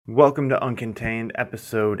Welcome to Uncontained,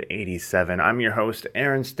 episode 87. I'm your host,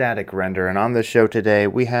 Aaron Static Render, and on the show today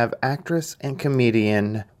we have actress and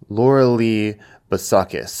comedian Laura-Leigh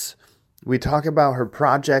Basukis. We talk about her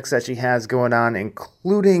projects that she has going on,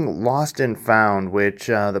 including Lost and Found, which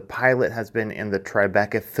the pilot has been in the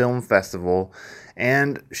Tribeca Film Festival,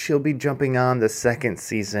 and she'll be jumping on the second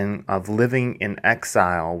season of Living in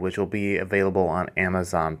Exile, which will be available on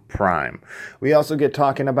Amazon Prime. We also get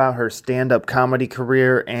talking about her stand-up comedy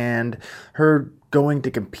career and her going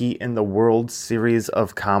to compete in the World Series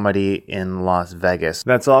of Comedy in Las Vegas.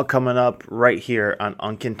 That's all coming up right here on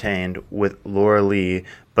Uncontained with Laura-Leigh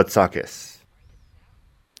Basukis.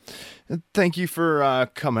 Thank you for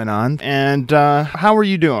coming on. And how are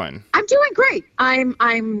you doing? I'm doing great. I'm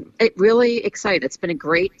really excited. It's been a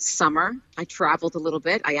great summer. I traveled a little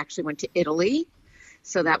bit. I actually went to Italy,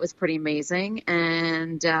 so that was pretty amazing.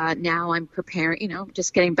 And now I'm preparing,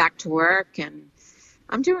 just getting back to work, and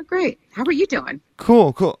I'm doing great. How are you doing?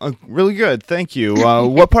 Cool. Really good. Thank you.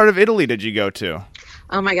 What part of Italy did you go to?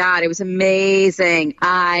 Oh my God, it was amazing.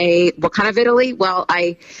 What kind of Italy? Well,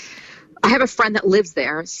 I have a friend that lives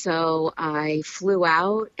there, so I flew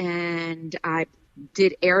out and I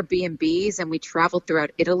did Airbnbs and we traveled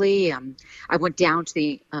throughout Italy. I went down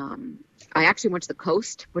to I actually went to the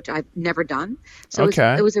coast, which I've never done. So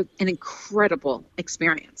it was an incredible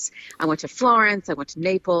experience. I went to Florence, I went to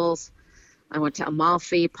Naples, I went to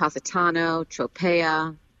Amalfi, Positano,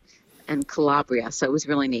 Tropea, and Calabria. So it was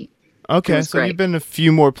really neat. Okay, so great. You've been a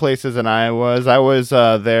few more places than I was. I was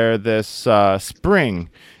there this spring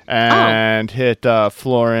and hit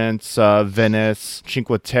Florence, Venice,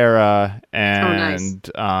 Cinque Terre,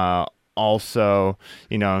 and also,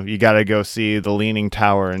 you got to go see the Leaning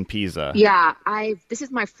Tower in Pisa. Yeah, this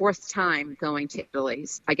is my fourth time going to Italy.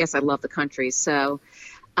 I guess I love the country, so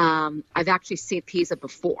I've actually seen Pisa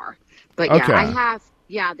before. But yeah, I have.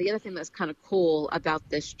 Yeah, the other thing that's kind of cool about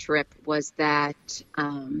this trip was that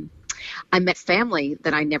I met family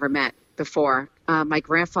that I never met before. My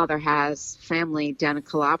grandfather has family down in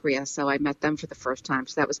Calabria, so I met them for the first time.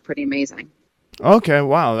 So that was pretty amazing. Okay,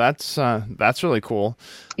 wow, that's really cool.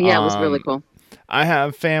 Yeah, it was really cool. I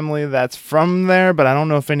have family that's from there, but I don't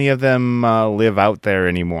know if any of them live out there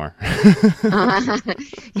anymore.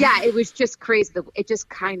 Yeah, it was just crazy. It just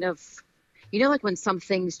kind of, like when some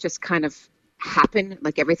things just kind of happen,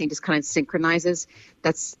 like everything just kind of synchronizes.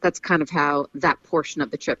 That's kind of how that portion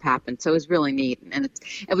of the trip happened. So it was really neat, and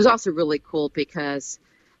it was also really cool because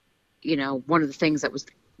one of the things that was,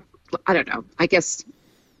 I don't know, I guess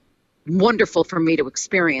wonderful for me to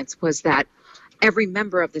experience was that every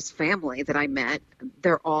member of this family that I met,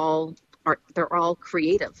 they're all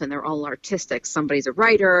creative and they're all artistic. Somebody's a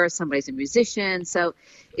writer, somebody's a musician. So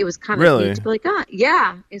it was kind of neat to be like,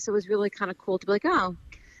 yeah. And so it was really kind of cool to be like,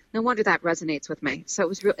 no wonder that resonates with me. So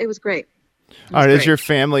it was great. All right, is your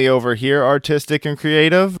family over here artistic and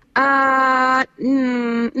creative? Not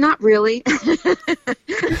really.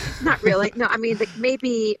 Not really. No, I mean,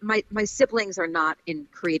 maybe my siblings are not in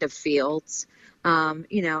creative fields.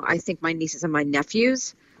 I think my nieces and my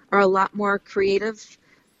nephews are a lot more creative,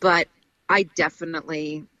 but I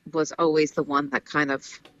definitely was always the one that kind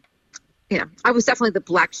of, I was definitely the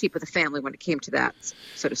black sheep of the family when it came to that,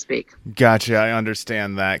 so to speak. Gotcha, I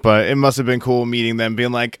understand that. But it must have been cool meeting them,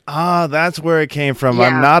 being like, that's where it came from. Yeah.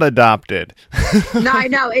 I'm not adopted. No, I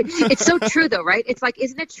know. It's so true, though, right? It's like,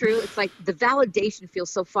 isn't it true? It's like the validation feels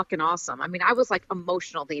so fucking awesome. I mean, I was like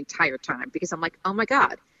emotional the entire time because I'm like, oh my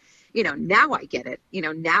God. Now I get it.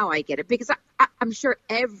 Now I get it because I'm sure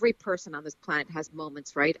every person on this planet has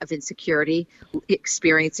moments, right, of insecurity,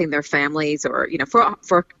 experiencing their families, or for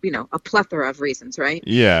a plethora of reasons, right?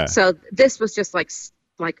 Yeah. So this was just like,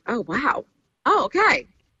 oh wow, oh okay,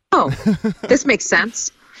 oh this makes sense.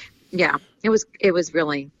 Yeah, it was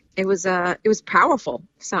powerful.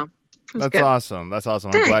 So that's good. Awesome. That's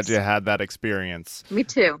awesome. Thanks. I'm glad you had that experience. Me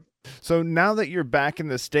too. So now that you're back in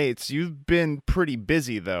the States, you've been pretty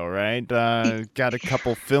busy though, right? Got a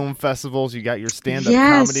couple film festivals. You got your stand-up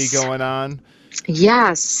comedy going on.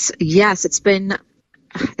 Yes. It's been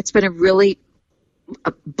a really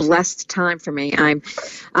blessed time for me.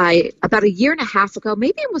 I about a year and a half ago,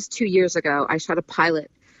 maybe it was 2 years ago, I shot a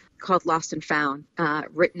pilot called Lost and Found,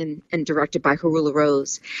 written and directed by Harula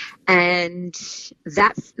Rose, and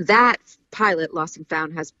that pilot, Lost and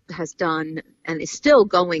Found, has done and is still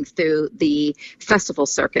going through the festival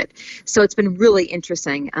circuit. So it's been really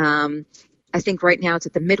interesting. I think right now it's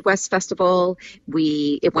at the Midwest Festival.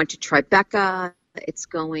 It went to Tribeca. It's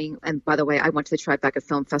going, and by the way, I went to the Tribeca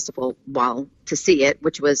Film Festival to see it,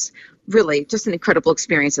 which was really just an incredible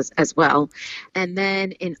experience as well. And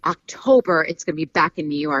then in October, it's going to be back in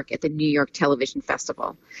New York at the New York Television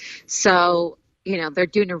Festival. So, they're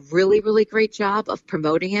doing a really, really great job of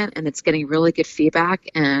promoting it, and it's getting really good feedback.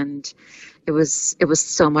 And it was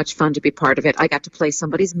so much fun to be part of it. I got to play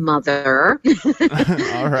somebody's mother.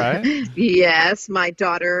 All right. Yes, my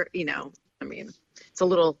daughter, it's a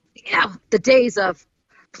little, the days of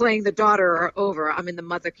playing the daughter are over. I'm in the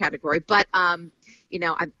mother category, but I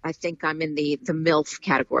think I'm in the MILF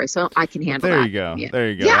category, so I can handle that. There you go. Yeah. There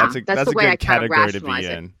you go. Yeah, that's a the way I good kind of category to be rationalize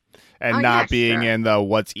in. it. And not being sure. in the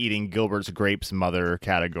what's eating Gilbert's grapes mother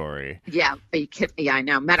category. Yeah, are you kidding? Yeah, I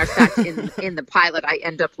know. Matter of fact, in the pilot, I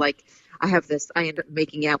end up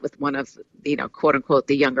making out with one of, quote unquote,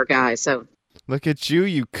 the younger guys. So look at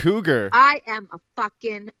you cougar. I am a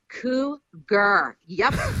fucking cougar.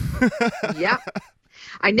 Yep. Yep.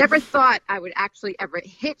 I never thought I would actually ever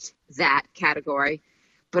hit that category,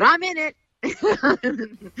 but I'm in it.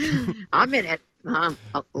 I'm in it.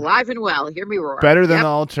 Alive and well. Hear me roar. Better than the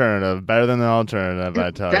alternative. Better than the alternative, I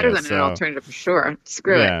tell you. Better than an alternative for sure.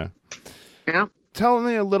 Screw it. Yeah. Tell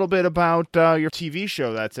me a little bit about your TV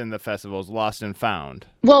show that's in the festivals, Lost and Found.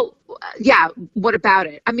 Well, yeah. What about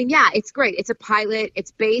it? I mean, yeah, it's great. It's a pilot. It's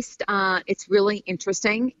based. It's really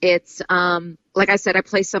interesting. It's like I said, I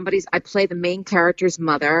play the main character's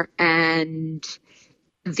mother, and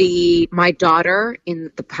my daughter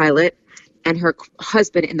in the pilot and her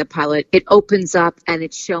husband in the pilot. It opens up and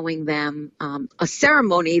it's showing them a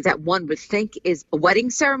ceremony that one would think is a wedding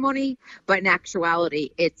ceremony, but in actuality,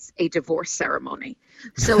 it's a divorce ceremony.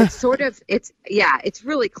 So it's it's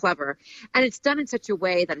really clever, and it's done in such a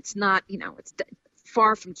way that it's not, it's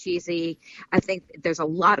far from cheesy. I think there's a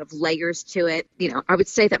lot of layers to it. I would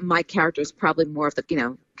say that my character is probably more of the,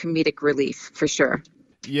 comedic relief for sure.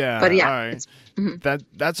 Yeah, but yeah, all right.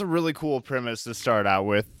 That's a really cool premise to start out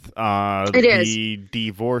with. It is. The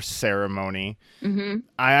divorce ceremony. Mm-hmm.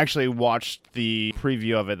 I actually watched the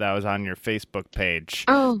preview of it that was on your Facebook page.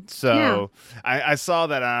 Oh, so yeah. I saw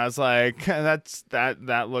that and I was like,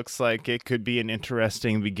 that looks like it could be an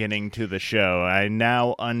interesting beginning to the show. I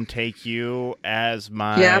now untake you as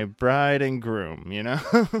my bride and groom.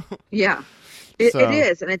 Yeah. It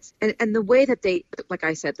is, and it's and the way that they, like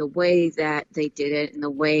I said, the way that they did it, and the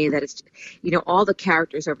way that it's, all the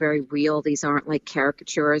characters are very real. These aren't like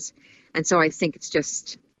caricatures, and so I think it's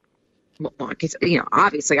just,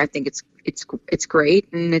 obviously I think it's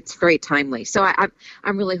great, and it's very timely. So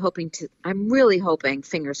I'm really hoping,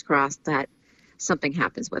 fingers crossed, that something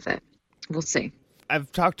happens with it. We'll see.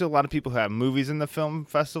 I've talked to a lot of people who have movies in the film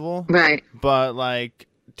festival, right? But like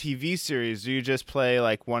TV series, do you just play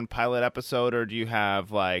like one pilot episode, or do you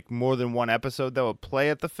have like more than one episode that will play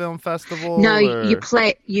at the film festival? No, you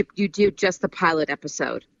do just the pilot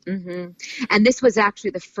episode. Mm-hmm. And this was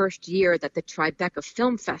actually the first year that the Tribeca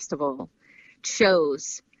Film Festival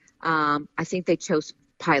chose. I think they chose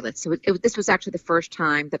pilots. So this was actually the first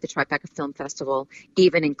time that the Tribeca Film Festival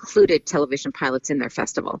even included television pilots in their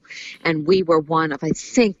festival, and we were one of, I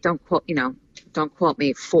think, don't quote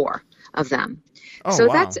me, 4 of them. Oh, so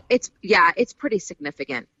wow. It's pretty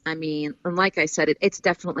significant. I mean, and like I said, it's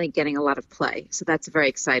definitely getting a lot of play. So that's very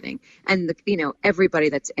exciting. And everybody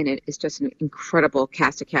that's in it is just an incredible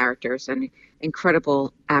cast of characters and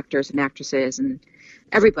incredible actors and actresses, and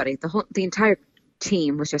everybody. The entire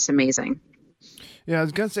team was just amazing. Yeah, I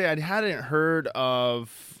was gonna say I hadn't heard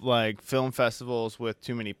of like film festivals with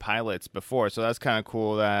too many pilots before, so that's kind of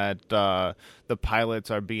cool that the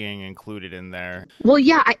pilots are being included in there. Well,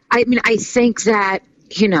 yeah, I mean, I think that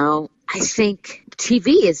I think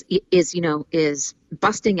TV is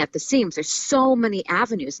busting at the seams. There's so many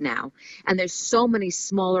avenues now, and there's so many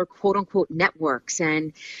smaller quote unquote networks,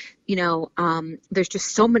 and there's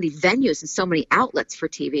just so many venues and so many outlets for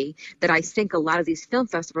TV that I think a lot of these film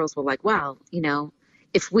festivals were like, wow,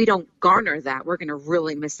 if we don't garner that, we're going to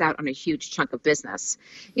really miss out on a huge chunk of business,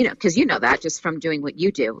 because that just from doing what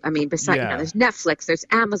you do. I mean, besides, there's Netflix, there's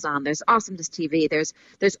Amazon, there's Awesomeness TV,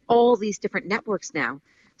 there's all these different networks now.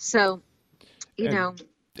 So,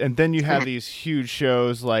 And then you have these huge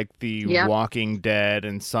shows like The Walking Dead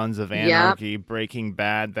and Sons of Anarchy, Breaking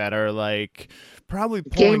Bad, that are like probably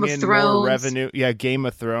pulling in more revenue. Yeah, Game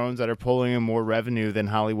of Thrones, that are pulling in more revenue than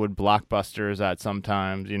Hollywood blockbusters at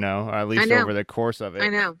sometimes, or at least over the course of it. I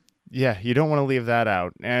know. Yeah, you don't want to leave that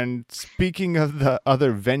out. And speaking of the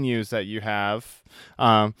other venues that you have,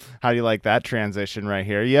 how do you like that transition right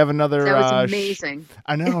here? You have another... That was amazing.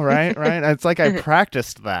 I know, right? Right? It's like I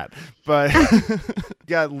practiced that. But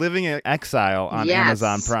yeah, Living in Exile on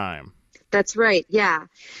Amazon Prime. That's right. Yeah.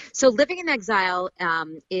 So Living in Exile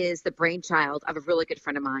is the brainchild of a really good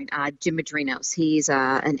friend of mine, Jim Madrinos. He's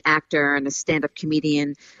an actor and a stand-up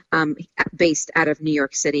comedian based out of New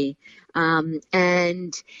York City. And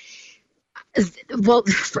well,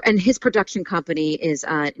 and his production company is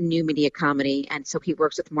New Media Comedy. And so he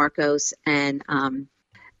works with Marcos and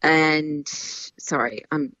sorry,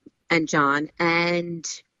 and John. And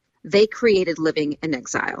they created Living in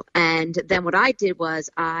Exile. And then what I did was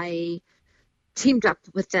I teamed up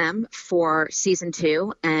with them for season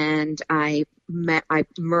 2, and I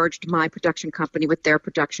merged my production company with their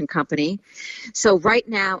production company. So right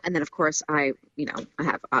now, and then of course I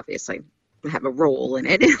have a role in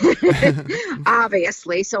it,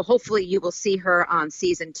 obviously. So hopefully you will see her on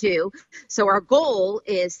season 2. So our goal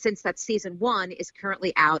is, since that season 1 is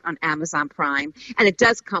currently out on Amazon Prime, and it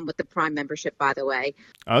does come with the Prime membership, by the way.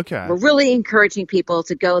 Okay. We're really encouraging people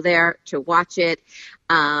to go there to watch it.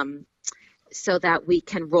 So that we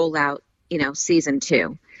can roll out, season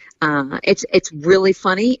 2. It's really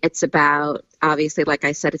funny. It's about, obviously, like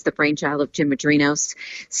I said, it's the brainchild of Jim Madrinos,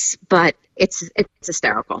 but it's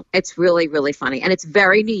hysterical. It's really, really funny, and it's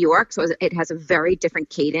very New York, so it has a very different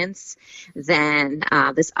cadence than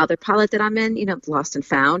this other pilot that I'm in, Lost and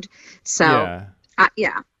Found. So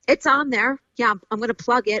yeah, it's on there. Yeah, I'm going to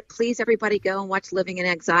plug it. Please, everybody, go and watch Living in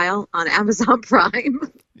Exile on Amazon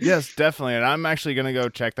Prime. Yes, definitely. And I'm actually going to go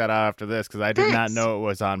check that out after this because I did not know it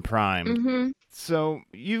was on Prime. Mm-hmm. So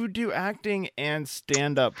you do acting and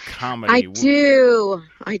stand-up comedy.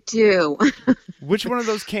 I do. Which one of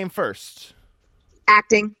those came first?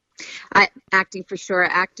 Acting. Acting for sure.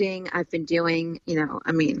 Acting, I've been doing,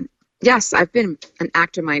 yes, I've been an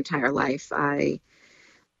actor my entire life. I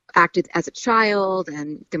acted as a child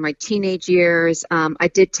and through my teenage years. I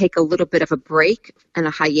did take a little bit of a break and a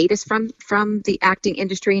hiatus from the acting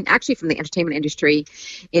industry, and actually from the entertainment industry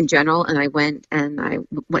in general. And I went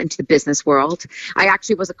into the business world. I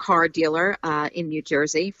actually was a car dealer in New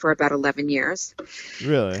Jersey for about 11 years.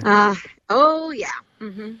 Really? Oh yeah.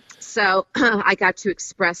 Mm-hmm. So I got to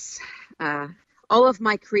express all of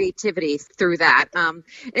my creativity through that. In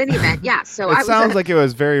any event, yeah. So it sounds like it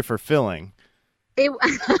was very fulfilling. Well,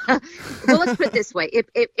 let's put it this way.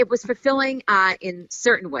 It was fulfilling in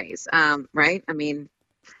certain ways, right? I mean,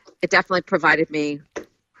 it definitely provided me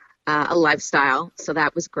a lifestyle, so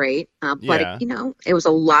that was great. But, it was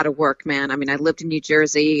a lot of work, man. I mean, I lived in New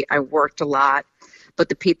Jersey. I worked a lot, but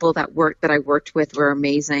the people that I worked with were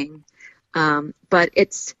amazing. But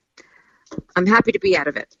I'm happy to be out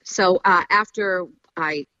of it. So after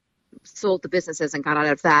I sold the businesses and got out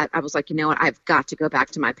of that, I was like, you know what? I've got to go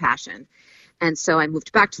back to my passion. And so I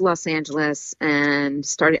moved back to Los Angeles and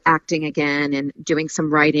started acting again and doing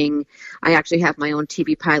some writing. I actually have my own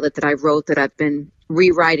TV pilot that I wrote that I've been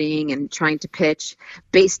rewriting and trying to pitch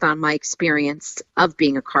based on my experience of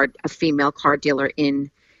being a female car dealer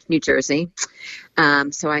in New Jersey.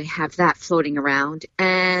 So I have that floating around.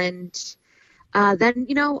 And then,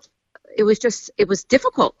 it was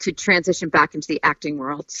difficult to transition back into the acting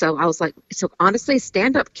world. So I was like, honestly,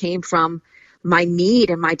 stand-up came from my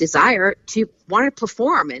need and my desire to want to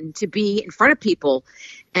perform and to be in front of people.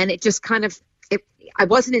 And it just kind of, I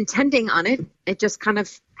wasn't intending on it. It just kind of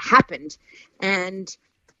happened. And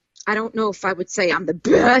I don't know if I would say I'm the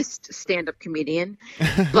best stand-up comedian,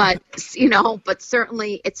 but, but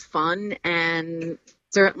certainly it's fun, and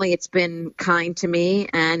certainly it's been kind to me,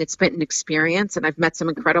 and it's been an experience, and I've met some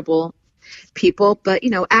incredible people. But,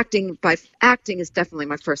 acting is definitely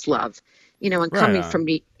my first love. And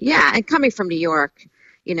coming from New York,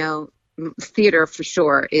 theater for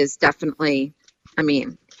sure is definitely,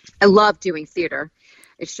 I love doing theater.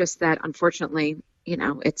 It's just that, unfortunately,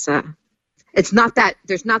 it's not that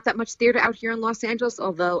there's not that much theater out here in Los Angeles,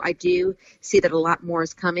 although I do see that a lot more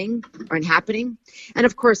is coming and happening. And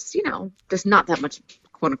of course, there's not that much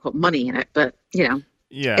quote unquote money in it, but yeah.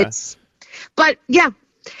 But yeah.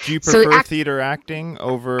 Do you prefer theater acting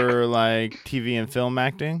over like TV and film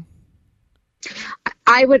acting?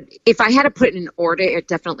 I would, if I had to put it in order, it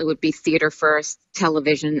definitely would be theater first,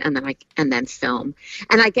 television, and then film.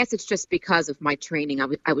 And I guess it's just because of my training.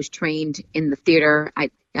 I was trained in the theater.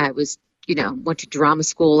 I was, went to drama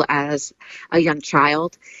school as a young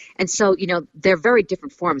child. And so, they're very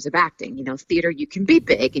different forms of acting. Theater, you can be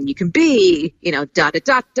big and you can be,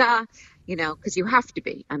 because you have to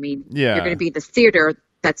be. I mean, you're going to be the theater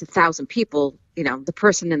that's 1,000 people. The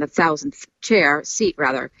person in the 1,000th seat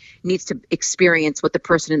needs to experience what the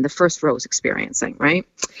person in the first row is experiencing, right?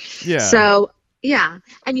 Yeah. So, yeah.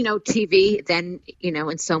 And, TV then,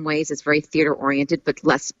 in some ways is very theater oriented,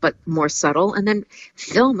 but more subtle. And then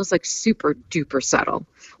film was like super duper subtle,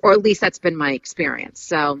 or at least that's been my experience.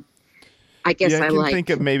 So, I guess Yeah, I I can like. think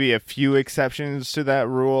of maybe a few exceptions to that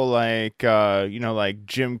rule, like like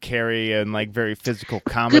Jim Carrey and like very physical Good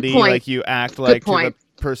comedy, point. like you act Good like to the point.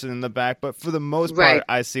 person in the back. But for the most part, Right.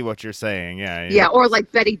 I see what you're saying. Yeah, Yeah, or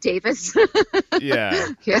like Betty Davis. yeah,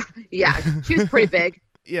 Yeah, yeah, she was pretty big.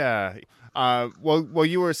 yeah. Well,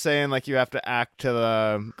 you were saying like you have to act to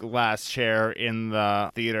the last chair in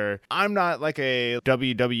the theater. I'm not like a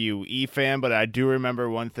WWE fan, but I do remember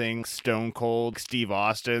one thing Stone Cold Steve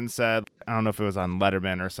Austin said. I don't know if it was on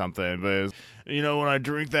Letterman or something, but it was, when I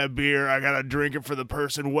drink that beer, I gotta drink it for the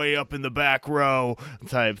person way up in the back row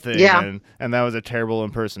type thing. Yeah, And that was a terrible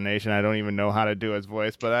impersonation. I don't even know how to do his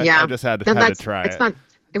voice, but I yeah. just had Then to that's try it's it. not.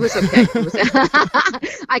 It was okay. It was.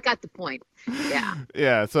 I got the point. Yeah,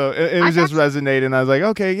 Yeah, so it was I've just actually. resonating. I was like,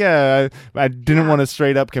 okay, yeah, I didn't Yeah. want to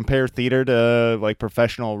straight up compare theater to like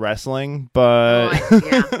professional wrestling, Oh, but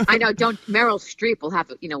yeah. I know. Don't Meryl Streep will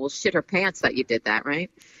have will shit her pants that you did that, right?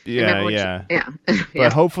 yeah, Remember when she? yeah. Yeah, But yeah.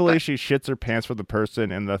 hopefully But she shits her pants for the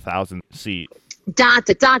person in the 1,000th seat. da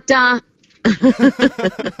da da da.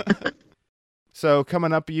 So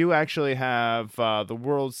coming up, you actually have the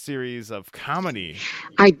World Series of Comedy,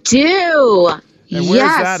 I do. and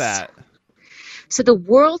where's that Yes. at? So the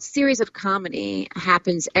World Series of Comedy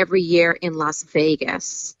happens every year in Las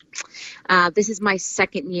Vegas. This is my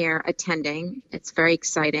second year attending. It's very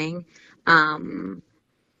exciting. Um,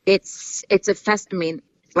 it's a fest. I mean,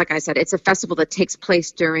 like I said, it's a festival that takes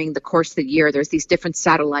place during the course of the year. There's these different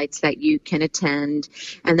satellites that you can attend,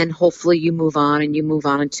 and then hopefully you move on and you move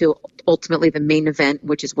on into ultimately the main event,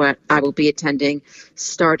 which is what I will be attending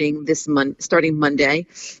starting Monday,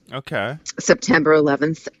 Okay. September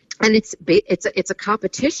 11th. And it's a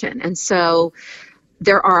competition, and so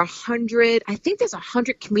there are 100. I think there's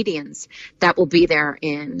 100 comedians that will be there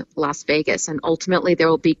in Las Vegas, and ultimately there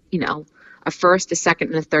will be a first, a second,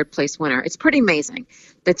 and a third place winner. It's pretty amazing.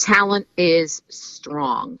 The talent is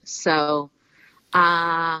strong, so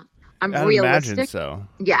I'm I'd imagine realistic. so.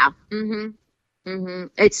 Yeah,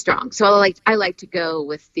 it's strong. So I like to go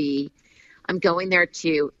with the. I'm going there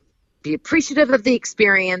to be appreciative of the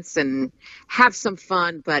experience and have some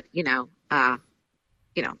fun, but the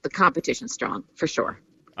competition's strong for sure.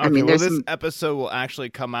 I Okay, mean, well, there's this some episode will actually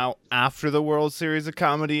come out after the World Series of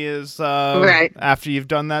Comedy is right after you've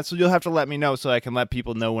done that, so you'll have to let me know so I can let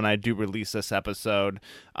people know when I do release this episode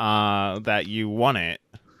that you won it.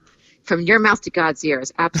 from your mouth to God's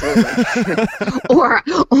ears, absolutely. or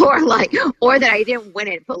or that I didn't win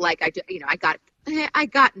it, but like I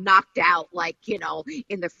got knocked out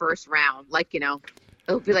in the first round,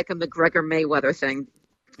 it'll be like a McGregor Mayweather thing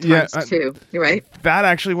Yeah, times two, right? that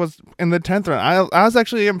actually was in the 10th round. I was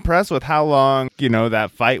actually impressed with how long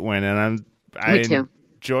that fight went, and I Me too.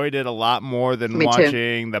 enjoyed it a lot more than Me too.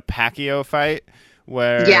 watching the Pacquiao fight,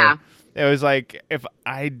 where Yeah. it was like if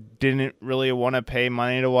I didn't really want to pay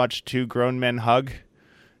money to watch two grown men hug,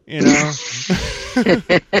 you know.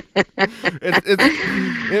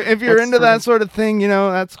 If you're That's into funny. that sort of thing,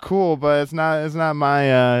 that's cool, but it's not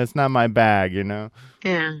my bag,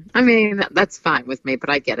 Yeah, I mean that's fine with me, but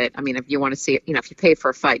I get it. I mean, if you want to see it, if you pay for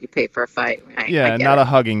a fight, you pay for a fight. Right? I Yeah, get not it. a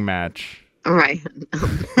hugging match. All right,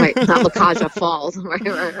 right. Not Lakaja Falls. Right.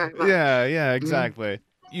 Yeah, Mm-hmm. exactly.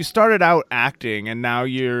 You started out acting and now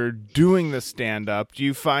you're doing the stand up. Do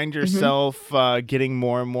you find Mm-hmm. yourself getting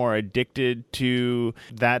more and more addicted to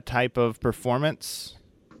that type of performance?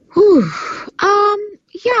 Whew.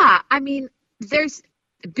 Yeah. I mean, there's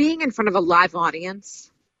being in front of a live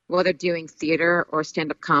audience, whether doing theater or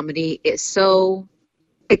stand-up comedy, is so.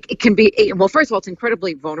 It can be well. First of all, it's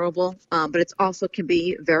incredibly vulnerable, but it's also can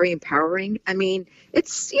be very empowering. I mean,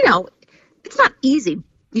 it's not easy.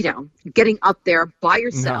 Getting up there by No.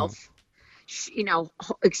 yourself,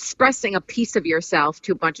 expressing a piece of yourself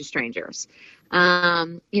to a bunch of strangers.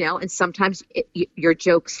 And sometimes your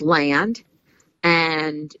jokes land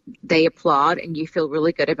and they applaud and you feel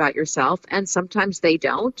really good about yourself. And sometimes they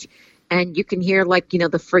don't. And you can hear the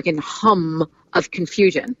friggin' hum of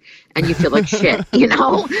confusion and you feel like shit.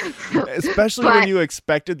 Especially when But you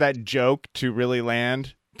expected that joke to really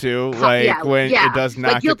land too, like yeah, when it yeah. does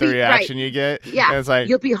Like not you'll get the be right. reaction you get. Yeah, And it's like,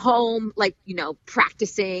 you'll be home,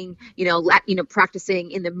 practicing,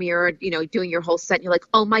 practicing in the mirror, doing your whole set. And you're like,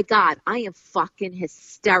 oh my God, I am fucking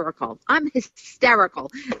hysterical. I'm hysterical.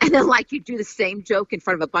 And then you do the same joke in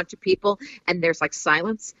front of a bunch of people, and there's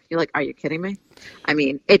silence. You're like, are you kidding me? I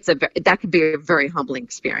mean, that could be a very humbling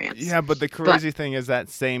experience. yeah, but the But crazy thing is that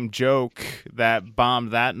same joke that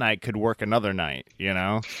bombed that night could work another night,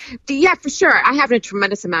 yeah, for sure. I have a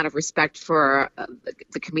tremendous amount of respect for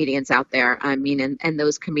the comedians out there. I mean, and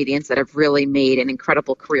those comedians that have really made an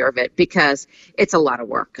incredible career of it because it's a lot of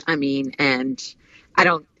work. I mean, and I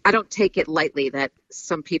don't, I don't take it lightly that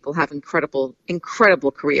some people have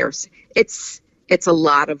incredible careers. It's a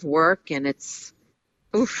lot of work, and it's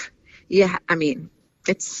oof. Yeah, I mean,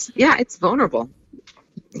 it's vulnerable.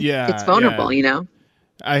 It's Yeah, yeah. vulnerable, you know.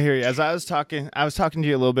 I hear you. As I was talking to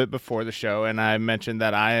you a little bit before the show, and I mentioned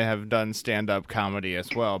that I have done stand-up comedy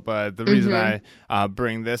as well. But the reason Hmm. I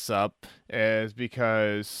bring this up is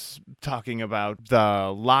because talking about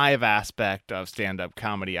the live aspect of stand-up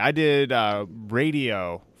comedy, I did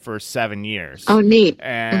radio for 7 years. Oh, neat.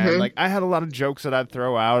 And Hmm. like I had a lot of jokes that I'd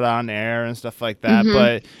throw out on air and stuff like that, Hmm.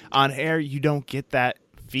 but on air you don't get that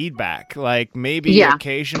feedback. Like maybe Yeah,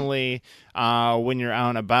 occasionally when you're out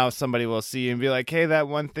and about, somebody will see you and be like, hey, that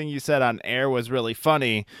one thing you said on air was really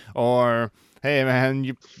funny, or hey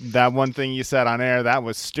man, that one thing you said on air, that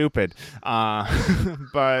was stupid.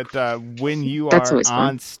 But when you that's are always fun.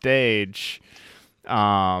 on stage,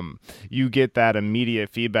 you get that immediate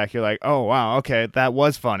feedback. You're like, oh wow, okay, that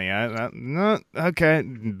was funny. No, okay,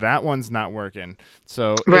 that one's not working.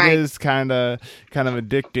 So it Right. is kind of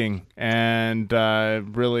addicting, and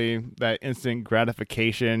really that instant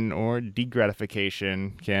gratification or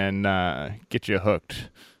degratification can get you hooked.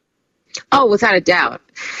 Oh, without a doubt.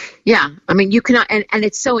 Yeah. I mean, you cannot, and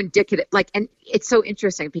it's so indicative, like, and it's so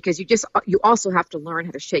interesting because you also have to learn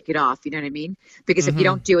how to shake it off. You know what I mean? Because if you Mm-hmm.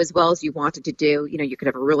 don't do as well as you wanted to do, you could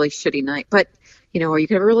have a really shitty night, but, or you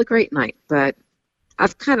could have a really great night. But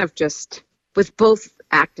I've kind of just, with both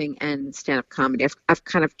acting and stand-up comedy, I've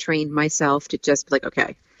kind of trained myself to just be like,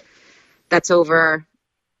 okay, that's over,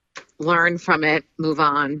 learn from it, move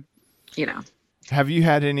on, you know. Have you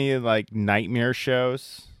had any like nightmare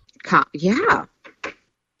shows? Yeah,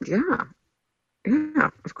 yeah, yeah,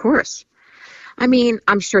 of course. I mean,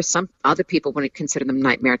 I'm sure some other people wouldn't consider them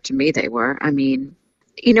nightmare. To me, they were. I mean,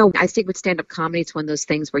 I think with stand-up comedy, it's one of those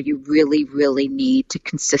things where you really, really need to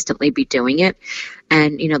consistently be doing it.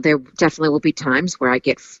 And, there definitely will be times where I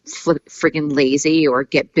get friggin' lazy or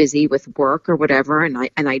get busy with work or whatever, and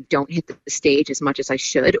I don't hit the stage as much as I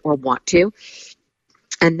should or want to.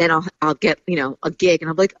 And then I'll get, a gig,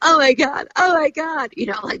 and I'm like, oh my God,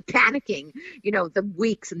 like panicking, the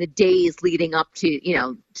weeks and the days leading up to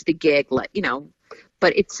the gig, like,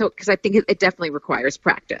 but it's so, because I think it definitely requires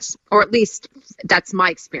practice, or at least that's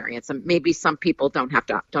my experience. And maybe some people don't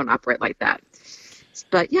operate like that.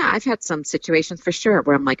 But yeah, I've had some situations for sure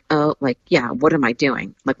where I'm like, oh, like, yeah, what am I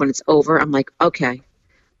doing? Like when it's over, I'm like, okay,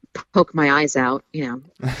 poke my eyes out, I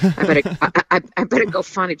better, I better go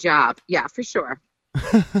find a job. Yeah, for sure.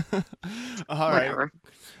 All right. Whatever.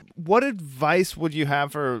 What advice would you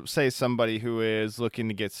have for, say, somebody who is looking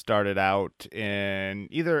to get started out in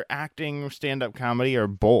either acting or stand-up comedy or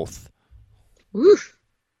both? Oof.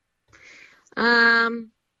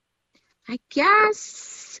 Um, I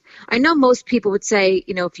guess I know most people would say,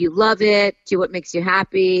 if you love it, do what makes you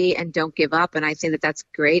happy and don't give up. And I think that that's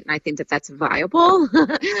great. And I think that that's viable.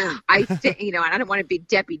 I think, and I don't want to be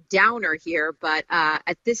Debbie Downer here, but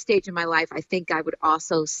at this stage in my life, I think I would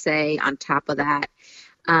also say on top of that,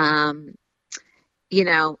 um, you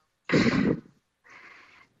know,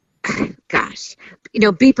 gosh,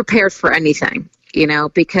 be prepared for anything,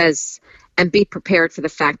 because, and be prepared for the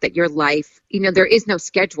fact that your life, there is no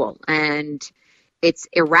schedule and it's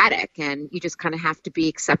erratic, and you just kind of have to be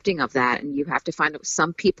accepting of that. And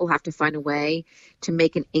some people have to find a way to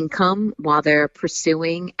make an income while they're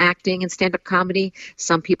pursuing acting and stand-up comedy.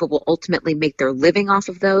 Some people will ultimately make their living off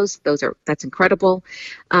of that's incredible.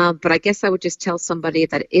 But I guess I would just tell somebody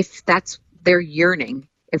that if that's their yearning,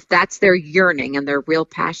 and their real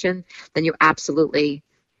passion, then you absolutely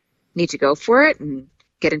need to go for it and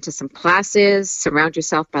get into some classes, surround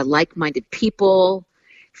yourself by like-minded people,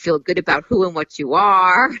 feel good about who and what you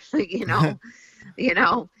are, if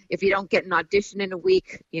you don't get an audition in a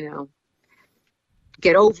week,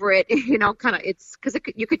 get over it, kind of, it's because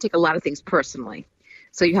you could take a lot of things personally.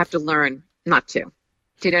 So you have to learn not to.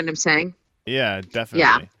 Do you know what I'm saying? Yeah, Yeah.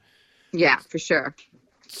 definitely. Yeah, for sure.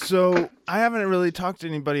 So I haven't really talked to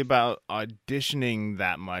anybody about auditioning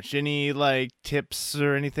that much. Any like tips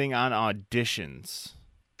or anything on auditions?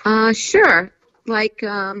 Sure. Like,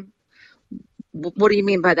 what do you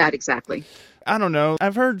mean by that exactly? I don't know.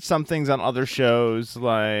 I've heard some things on other shows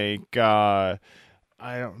like I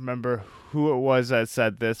don't remember who it was that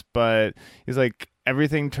said this, but he's like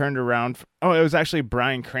everything turned around. Oh, it was actually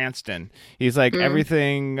Bryan Cranston. He's like Mm.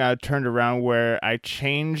 everything turned around where I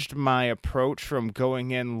changed my approach from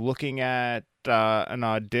going in looking at an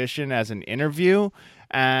audition as an interview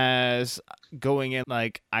as going in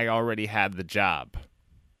like I already had the job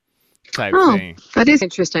type Oh, thing. that is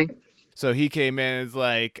interesting. So he came in and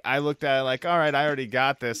like I looked at it like, all right, I already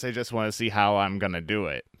got this. I just want to see how I'm gonna do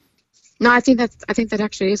it. No, I think that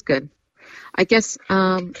actually is good. I guess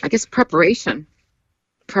preparation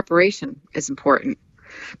is important.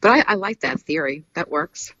 But I like that theory. That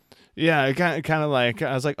works. Yeah, it kind of like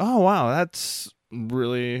I was like, oh wow, that's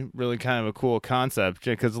really kind of a cool concept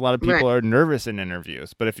because a lot of Right. people are nervous in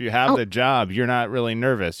interviews, but if you have Oh, the job, you're not really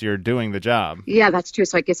nervous. You're doing the job. yeah, that's true.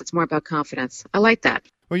 So I guess it's more about confidence. I like that.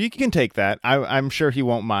 Well, you can take that. I'm sure he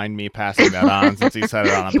won't mind me passing that on since he said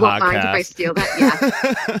it on a He won't mind if I podcast. steal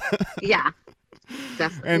that. Yeah, yeah,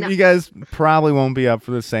 definitely. And No, you guys probably won't be up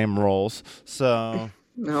for the same roles, so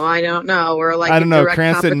no, I don't know. We're like I don't in know. direct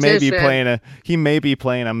Cranston may be competition. he may be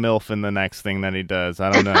playing a MILF in the next thing that he does.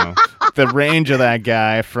 I don't know. The range of that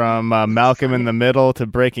guy from That's Malcolm in funny. the Middle to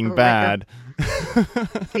Breaking Oh my God.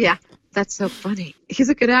 Bad. Yeah, that's so funny. He's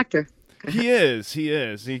a good actor. Go ahead. He is. He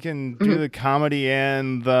is. He can do Mhm. the comedy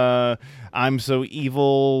and the I'm so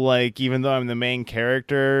evil, like, even though I'm the main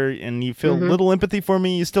character and you feel Mhm. little empathy for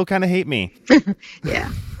me, you still kind of hate me.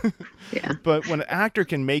 Yeah. Yeah. But when an actor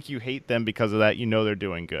can make you hate them because of that, you know they're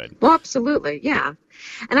doing good. Well, absolutely. Yeah.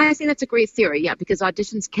 And I think that's a great theory. Yeah, because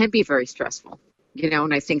auditions can be very stressful.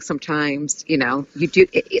 And I think sometimes, you do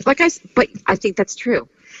but I think that's true.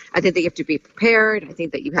 I think that you have to be prepared. I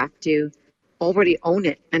think that you have to already own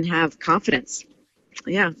it and have confidence.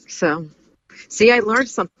 Yeah. So, see, I learned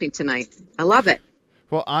something tonight. I love it.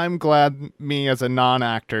 Well, I'm glad me as a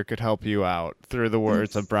non-actor could help you out through the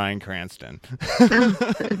words of Bryan Cranston. Oh,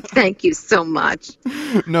 thank you so much.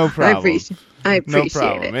 No problem. I No appreciate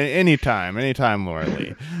problem. it. Anytime, Laura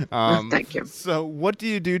Lee. Oh, thank you. So what do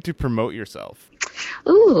you do to promote yourself?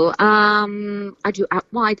 Ooh, I do.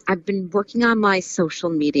 I've been working on my social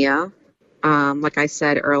media. Like I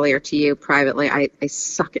said earlier to you privately, I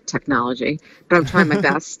suck at technology, but I'm trying my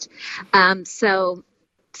best. So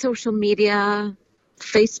social media,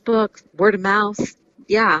 Facebook, word of mouth.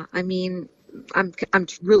 Yeah, I mean, I'm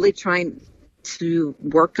really trying to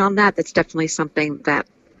work on that. That's definitely something that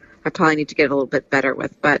I probably need to get a little bit better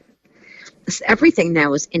with. But everything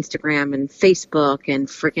now is Instagram and Facebook and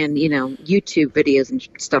freaking, YouTube videos and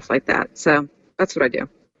stuff like that. So that's what I do.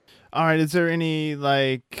 All right, is there any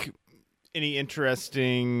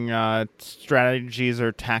interesting strategies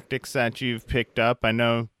or tactics that you've picked up? I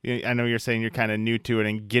know you're saying you're kind of new to it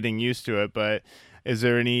and getting used to it, but is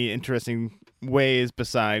there any interesting ways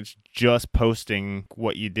besides just posting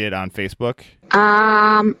what you did on Facebook?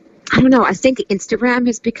 I don't know. I think Instagram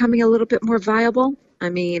is becoming a little bit more viable. I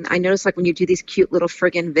mean, I notice like when you do these cute little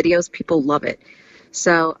friggin' videos, people love it.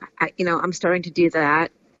 So I'm starting to do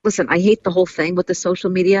that. Listen, I hate the whole thing with the social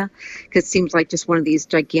media because it seems like just one of these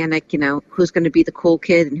gigantic, who's going to be the cool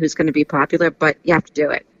kid and who's going to be popular, but you have to do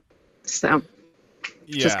it. So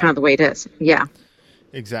it's just Yeah, kind of the way it is. Yeah.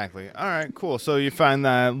 exactly. All right, cool. So you find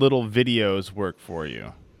that little videos work for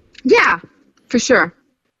you. Yeah, for sure.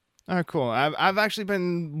 All right, cool. I've actually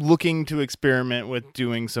been looking to experiment with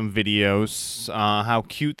doing some videos. How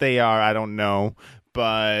cute they are, I don't know,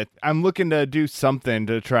 but I'm looking to do something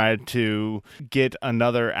to try to get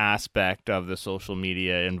another aspect of the social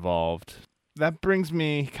media involved. That brings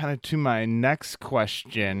me kind of to my next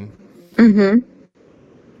question. Mm-hmm.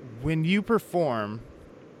 When you perform,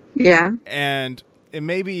 Yeah. and it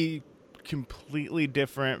may be completely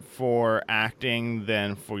different for acting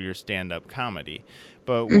than for your stand-up comedy,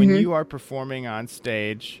 but when Mm-hmm. you are performing on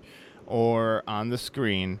stage or on the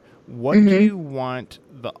screen, what do Mm-hmm. you want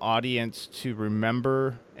the audience to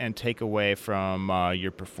remember and take away from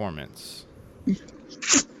your performance?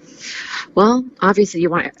 Well, obviously,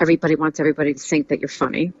 everybody wants everybody to think that you're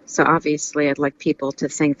funny. So obviously, I'd like people to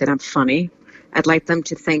think that I'm funny. I'd like them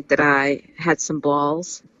to think that I had some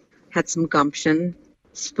balls, had some gumption,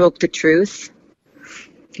 spoke the truth,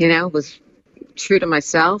 was true to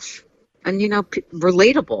myself, and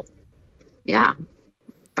relatable. Yeah.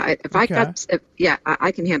 But if I Okay. got, if, yeah,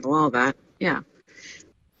 I can handle all that. Yeah.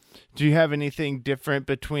 Do you have anything different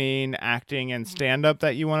between acting and stand-up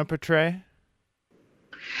that you want to portray?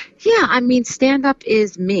 Yeah, I mean, stand up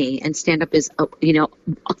is me, and stand up is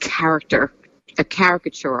a character, a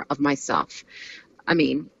caricature of myself. I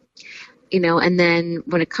mean, and then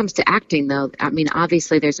when it comes to acting, though, I mean,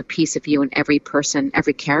 obviously there's a piece of you in every person,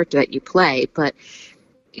 every character that you play, but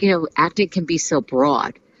acting can be so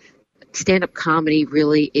broad. Stand up comedy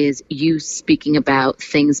really is you speaking about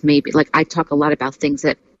things, maybe like I talk a lot about things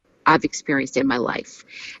that I've experienced in my life,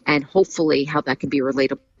 and hopefully how that can be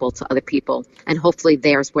relatable to other people, and hopefully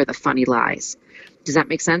there's where the funny lies. Does that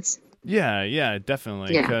make sense? Yeah,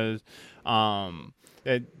 definitely. Yeah. Because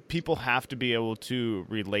People have to be able to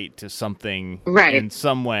relate to something Right. in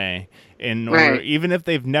some way in order, Right. even if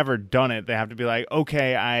they've never done it, they have to be like,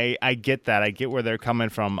 okay, I get that. I get where they're coming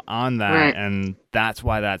from on that. Right. And that's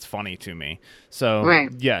why that's funny to me. So Right.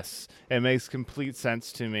 yes, it makes complete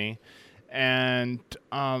sense to me. And,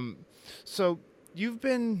 so you've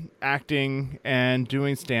been acting and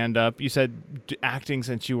doing stand-up. You said acting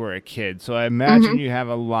since you were a kid. So I imagine you have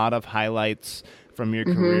a lot of highlights from your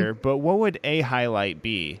career. But what would a highlight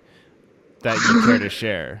be that you care to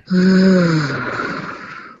share?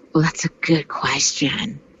 Well, that's a good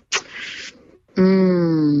question.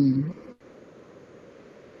 Mm.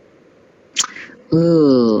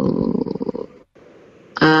 Ooh.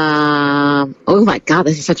 Oh my God,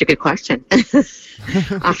 this is such a good question.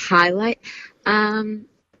 A highlight. I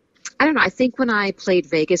don't know. I think when I played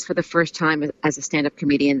Vegas for the first time as a stand-up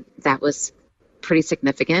comedian, that was pretty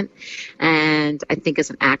significant. And I think as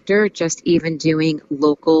an actor, just even doing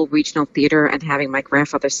local regional theater and having my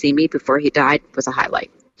grandfather see me before he died was a highlight.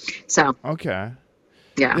 So, Okay.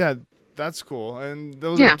 yeah. Yeah, that's cool. And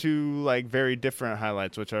those Yeah. are two like very different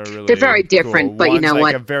highlights, which are really They're very different, cool. but you One's know like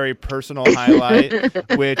what? a very personal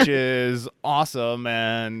highlight, which is awesome,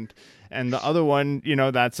 and the other one,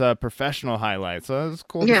 that's a professional highlight. So it's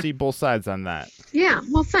cool to Yeah. see both sides on that. Yeah.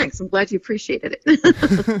 Well, thanks. I'm glad you appreciated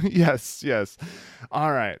it. Yes.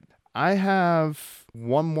 All right. I have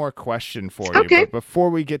one more question for you. Okay. But before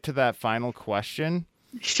we get to that final question,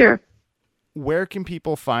 Sure. where can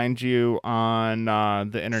people find you on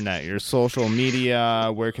the internet, your social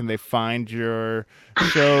media? Where can they find your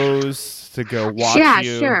shows to go watch Yeah,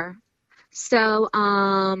 you? sure. So,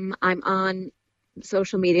 I'm on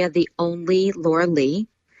social media, the only Laura Lee,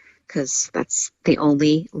 because that's the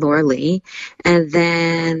only Laura Lee. And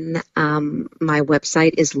then my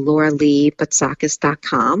website is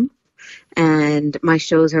lauraleebatsakis.com. And my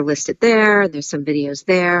shows are listed there. There's some videos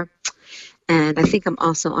there. And I think I'm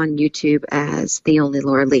also on YouTube as the only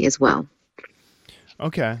Laura Lee as well.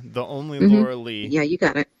 Okay, the only Laura Lee. Yeah, you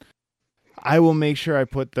got it. I will make sure I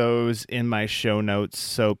put those in my show notes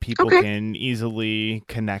so people can easily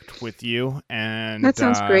connect with you. And that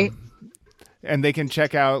sounds great. And they can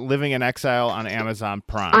check out Living in Exile on Amazon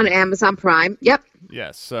Prime. On Amazon Prime, yep.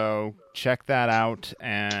 Yes, so check that out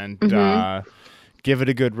and give it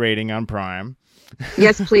a good rating on Prime.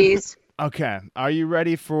 Yes, please. Okay, are you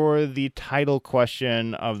ready for the title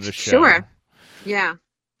question of the show? Sure. Yeah.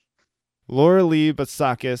 Laura Lee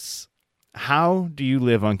Batsakis, how do you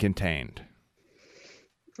live uncontained?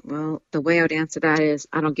 Well, the way I would answer that is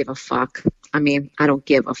I don't give a fuck. I mean, I don't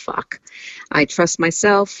give a fuck. I trust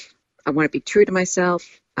myself. I want to be true to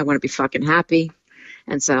myself. I want to be fucking happy.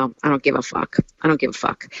 And so I don't give a fuck. I don't give a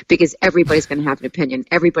fuck because everybody's going to have an opinion.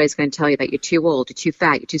 Everybody's going to tell you that you're too old, you're too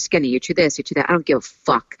fat, you're too skinny, you're too this, you're too that. I don't give a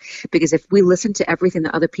fuck because if we listen to everything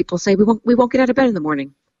that other people say, we won't get out of bed in the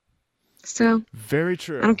morning. So very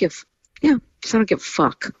true. I don't give a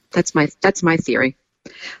fuck. That's my theory.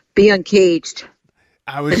 Be uncaged.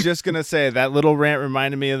 I was just going to say that little rant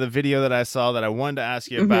reminded me of the video that I saw that I wanted to ask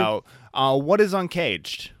you about. What is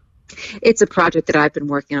Uncaged? It's a project that I've been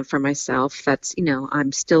working on for myself. That's,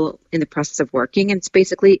 I'm still in the process of working. And it's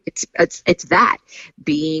basically, it's that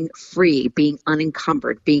being free, being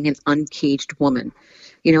unencumbered, being an uncaged woman,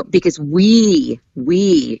 because we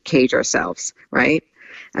cage ourselves, right?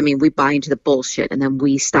 I mean, we buy into the bullshit and then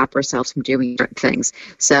we stop ourselves from doing certain things.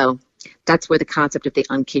 So that's where the concept of the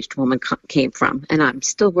uncaged woman came from. And I'm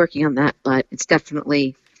still working on that, but that's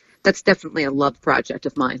definitely a love project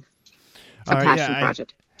of mine. A passion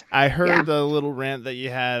project. I heard the little rant that you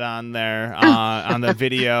had on there on the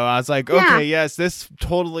video. I was like, okay, yes, this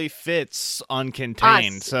totally fits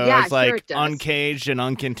Uncontained. Us. So Yeah, it's like sure it does. Uncaged and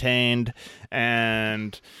Uncontained.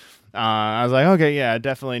 And I was like, okay, yeah, I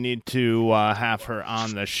definitely need to have her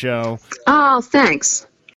on the show. Oh, thanks.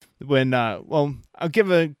 When I'll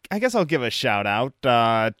give a shout out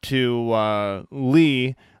to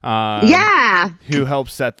Lee. Who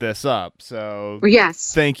helped set this up. So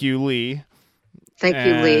yes, thank you, Lee. Thank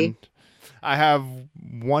you, Lee. I have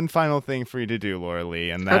one final thing for you to do, Laura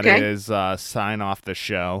Lee, and that is sign off the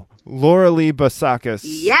show. Laura Lee Batsakis.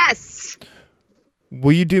 Yes.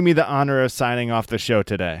 Will you do me the honor of signing off the show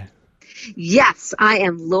today? Yes, I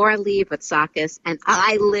am Laura Lee Batsakis, and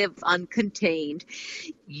I live uncontained.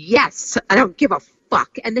 Yes, I don't give a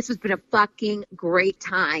fuck. And this has been a fucking great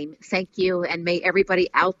time. Thank you, and may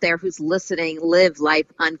everybody out there who's listening live life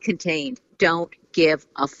uncontained. Don't give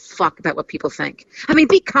a fuck about what people think. I mean,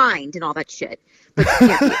 be kind and all that shit, but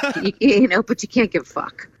you can't, but you can't give a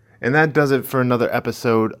fuck. And that does it for another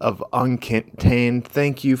episode of Uncontained.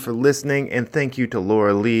 Thank you for listening, and thank you to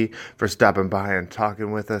Laura Lee for stopping by and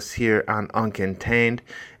talking with us here on Uncontained.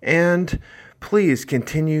 And please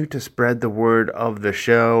continue to spread the word of the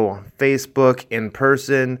show on Facebook, in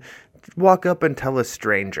person. Walk up and tell a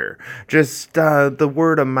stranger. Just the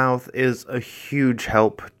word of mouth is a huge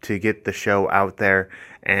help to get the show out there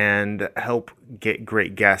and help get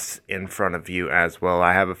great guests in front of you as well.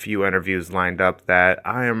 I have a few interviews lined up that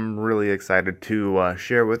I am really excited to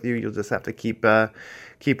share with you. You'll just have to keep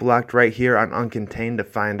locked right here on Uncontained to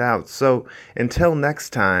find out. So until next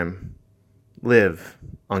time, live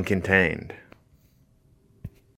uncontained.